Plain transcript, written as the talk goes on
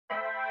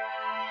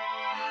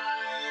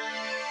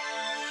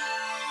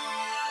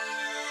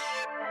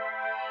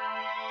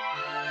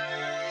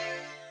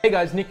Hey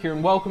guys, Nick here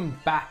and welcome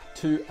back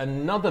to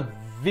another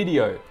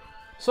video.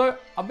 So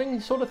I've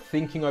been sort of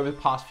thinking over the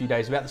past few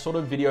days about the sort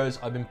of videos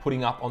I've been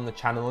putting up on the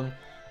channel and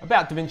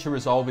about DaVinci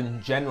Resolve in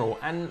general,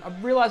 and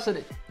I've realized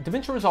that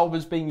DaVinci Resolve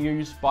is being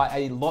used by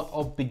a lot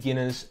of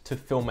beginners to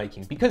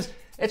filmmaking because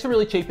it's a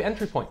really cheap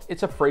entry point.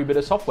 It's a free bit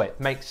of software.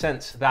 It makes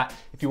sense that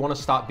if you want to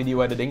start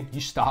video editing,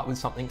 you start with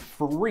something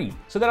free.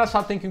 So then I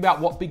started thinking about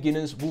what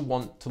beginners will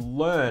want to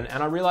learn,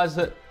 and I realized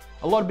that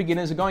a lot of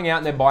beginners are going out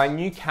and they're buying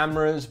new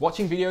cameras,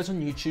 watching videos on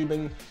YouTube,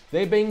 and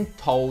they're being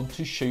told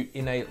to shoot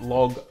in a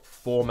log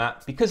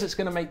format because it's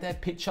gonna make their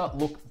picture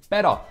look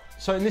better.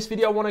 So in this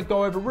video, I wanna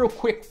go over a real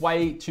quick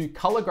way to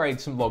color grade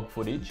some log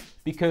footage,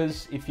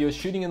 because if you're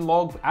shooting in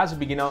log as a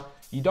beginner,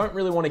 you don't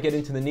really wanna get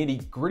into the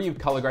nitty gritty of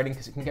color grading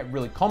because it can get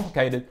really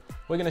complicated.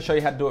 We're gonna show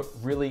you how to do it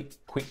really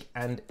quick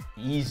and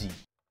easy.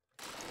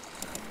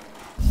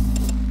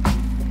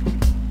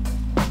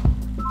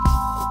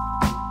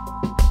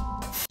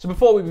 So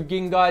before we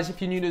begin, guys,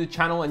 if you're new to the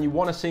channel and you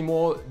want to see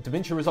more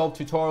DaVinci Resolve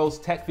tutorials,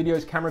 tech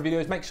videos, camera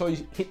videos, make sure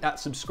you hit that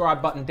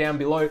subscribe button down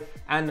below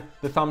and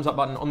the thumbs up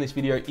button on this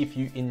video if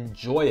you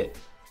enjoy it.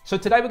 So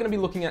today we're going to be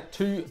looking at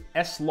two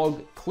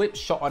S-Log clips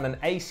shot on an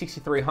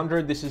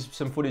A6300. This is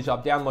some footage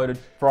I've downloaded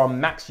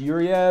from Max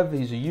Yuriev.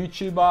 He's a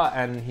YouTuber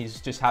and he's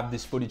just had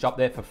this footage up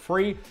there for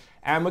free.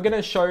 And we're going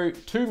to show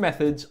two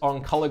methods on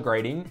color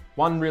grading.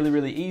 One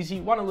really easy,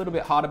 one a little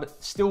bit harder,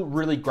 but still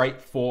really great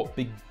for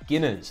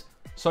beginners.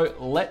 So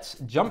let's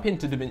jump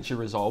into DaVinci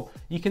Resolve.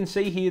 You can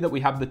see here that we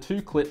have the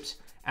two clips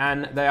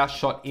and they are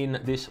shot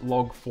in this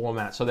log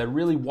format. So they're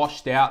really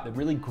washed out, they're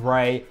really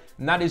gray,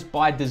 and that is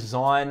by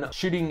design.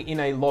 Shooting in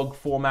a log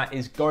format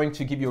is going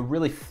to give you a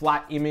really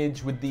flat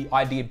image, with the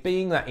idea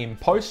being that in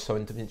post, so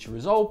in DaVinci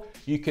Resolve,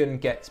 you can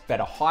get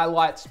better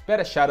highlights,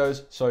 better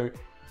shadows, so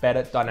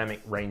better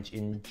dynamic range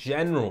in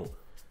general.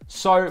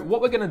 So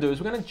what we're gonna do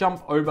is we're gonna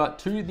jump over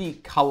to the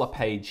color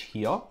page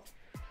here,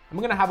 and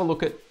we're gonna have a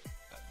look at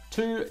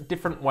two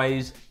different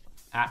ways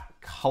at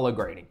color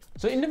grading.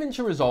 So in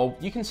DaVinci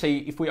Resolve, you can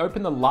see if we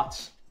open the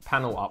LUTs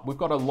panel up, we've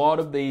got a lot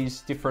of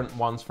these different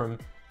ones from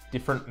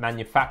different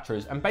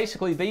manufacturers. And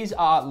basically these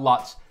are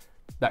LUTs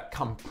that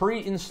come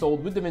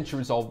pre-installed with DaVinci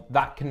Resolve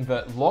that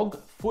convert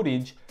log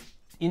footage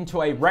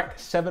into a Rec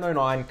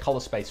 709 color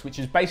space, which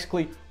is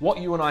basically what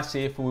you and I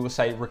see if we were,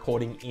 say,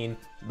 recording in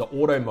the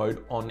auto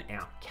mode on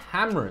our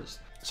cameras.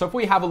 So if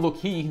we have a look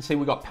here, you can see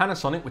we've got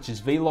Panasonic, which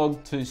is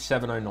Vlog to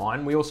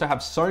 709. We also have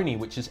Sony,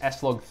 which is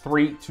S-Log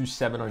 3 to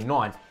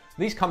 709.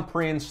 These come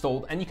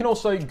pre-installed, and you can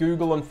also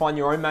Google and find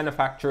your own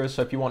manufacturer.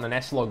 So if you want an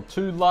S-Log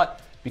 2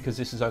 LUT, because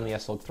this is only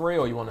S-Log 3,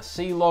 or you want a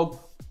C-Log,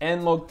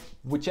 N-Log,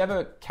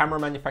 whichever camera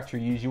manufacturer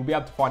you use, you'll be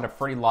able to find a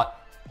free LUT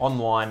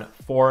online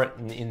for it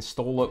and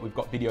install it. We've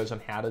got videos on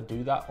how to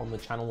do that on the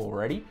channel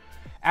already.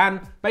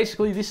 And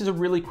basically, this is a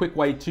really quick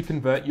way to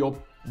convert your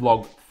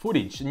log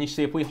footage. And you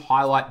see if we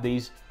highlight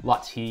these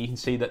LUTs here, you can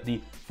see that the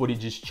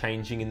footage is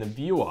changing in the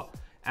viewer.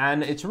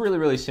 And it's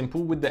really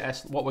simple with the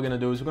S. What we're gonna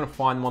do is we're gonna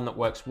find one that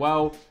works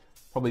well,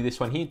 probably this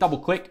one here, double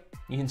click.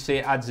 You can see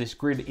it adds this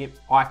grid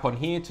icon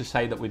here to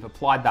say that we've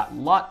applied that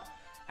LUT.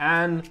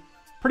 And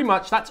pretty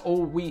much that's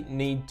all we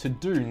need to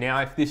do. Now,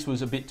 if this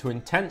was a bit too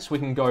intense, we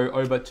can go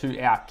over to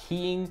our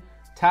keying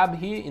tab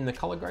here in the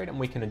color grade and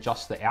we can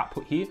adjust the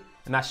output here.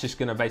 And that's just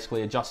gonna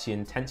basically adjust the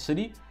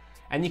intensity.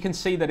 And you can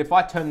see that if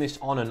I turn this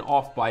on and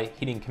off by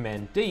hitting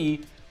Command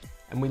D,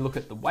 and we look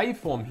at the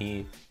waveform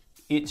here,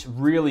 it's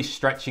really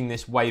stretching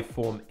this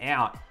waveform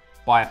out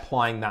by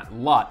applying that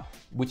LUT,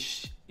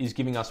 which is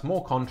giving us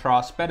more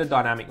contrast, better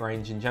dynamic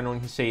range in general.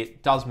 And you can see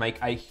it does make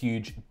a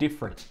huge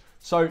difference.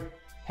 So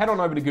head on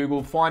over to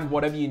Google, find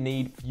whatever you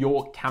need for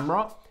your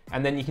camera,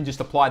 and then you can just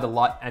apply the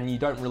LUT and you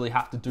don't really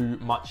have to do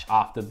much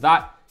after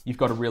that. You've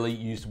got a really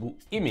usable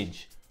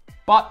image.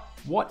 But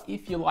what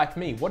if you're like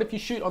me? What if you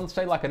shoot on,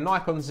 say, like a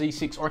Nikon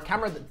Z6 or a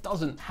camera that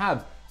doesn't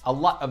have a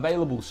LUT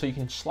available so you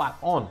can slap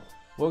on?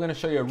 We're gonna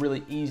show you a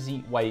really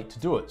easy way to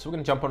do it. So we're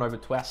gonna jump on over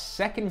to our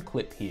second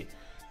clip here.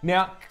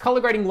 Now, color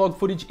grading log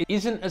footage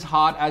isn't as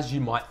hard as you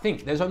might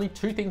think. There's only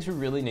two things we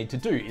really need to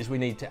do. Is we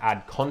need to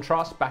add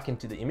contrast back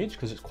into the image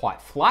because it's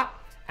quite flat,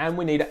 and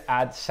we need to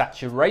add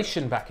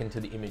saturation back into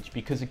the image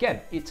because,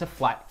 again, it's a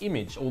flat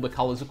image. All the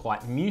colors are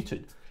quite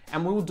muted.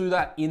 And we will do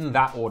that in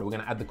that order. We're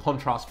gonna add the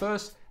contrast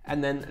first,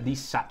 and then the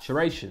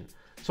saturation.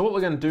 So what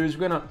we're gonna do is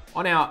we're gonna,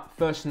 on our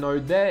first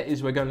node there,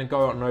 is we're gonna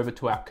go on over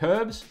to our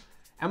curves,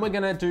 and we're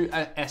gonna do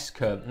an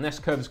S-curve. An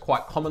S-curve is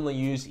quite commonly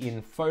used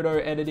in photo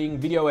editing,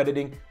 video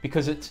editing,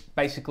 because it's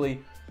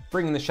basically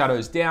bringing the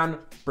shadows down,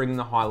 bringing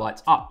the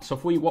highlights up. So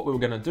what we're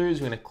gonna do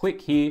is we're gonna click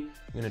here,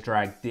 we're gonna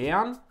drag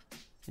down,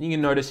 and you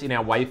can notice in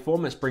our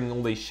waveform, it's bringing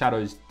all these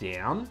shadows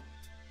down.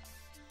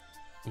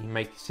 You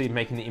can see it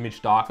making the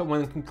image darker.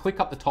 When we can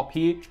click up the top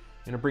here, you're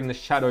gonna bring the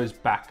shadows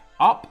back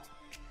up.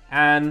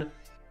 And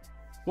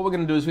what we're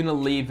gonna do is we're gonna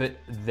leave it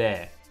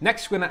there.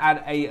 Next, we're gonna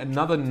add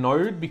another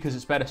node because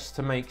it's better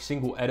to make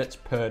single edits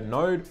per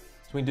node. So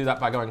we can do that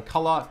by going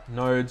color,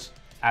 nodes,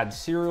 add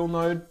serial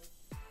node.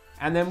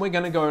 And then we're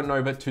gonna go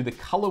over to the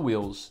color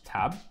wheels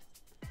tab.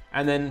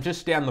 And then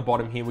just down the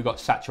bottom here, we got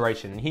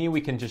saturation. And here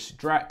we can just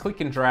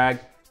click and drag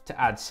to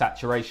add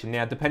saturation.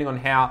 Now, depending on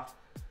how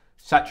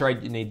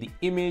saturated you need the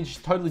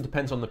image, totally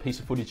depends on the piece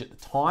of footage at the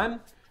time.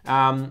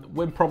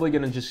 We're probably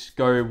gonna just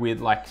go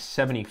with like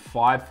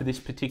 75 for this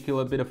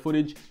particular bit of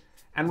footage.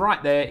 And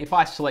right there, if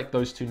I select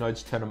those two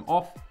nodes, turn them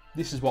off,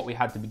 this is what we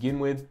had to begin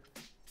with.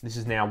 This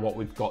is now what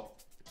we've got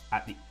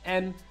at the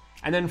end.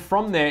 And then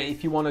from there,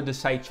 if you wanted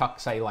to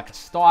chuck like a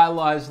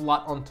stylized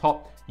LUT on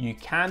top, you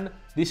can.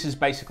 This is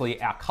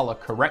basically our color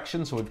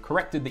correction. So we've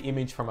corrected the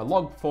image from a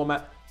log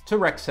format to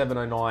Rec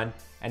 709.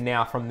 And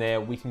now from there,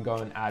 we can go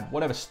and add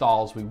whatever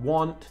styles we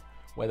want,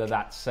 whether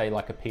that's say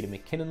like a Peter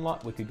McKinnon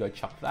LUT, we could go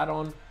chuck that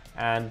on.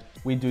 And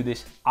we do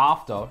this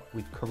after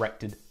we've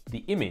corrected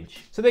the image.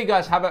 So there you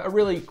guys have it, a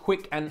really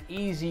quick and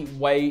easy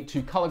way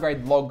to color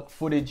grade log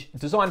footage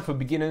designed for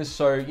beginners.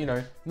 So, you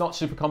know, not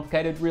super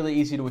complicated, really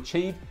easy to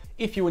achieve.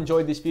 If you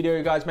enjoyed this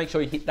video, guys, make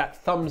sure you hit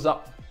that thumbs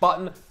up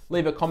button.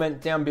 Leave a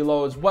comment down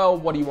below as well.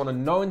 What do you want to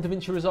know in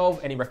DaVinci Resolve?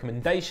 Any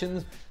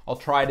recommendations? I'll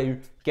try to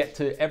get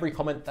to every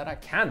comment that I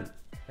can.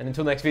 And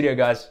until next video,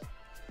 guys,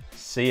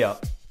 see ya.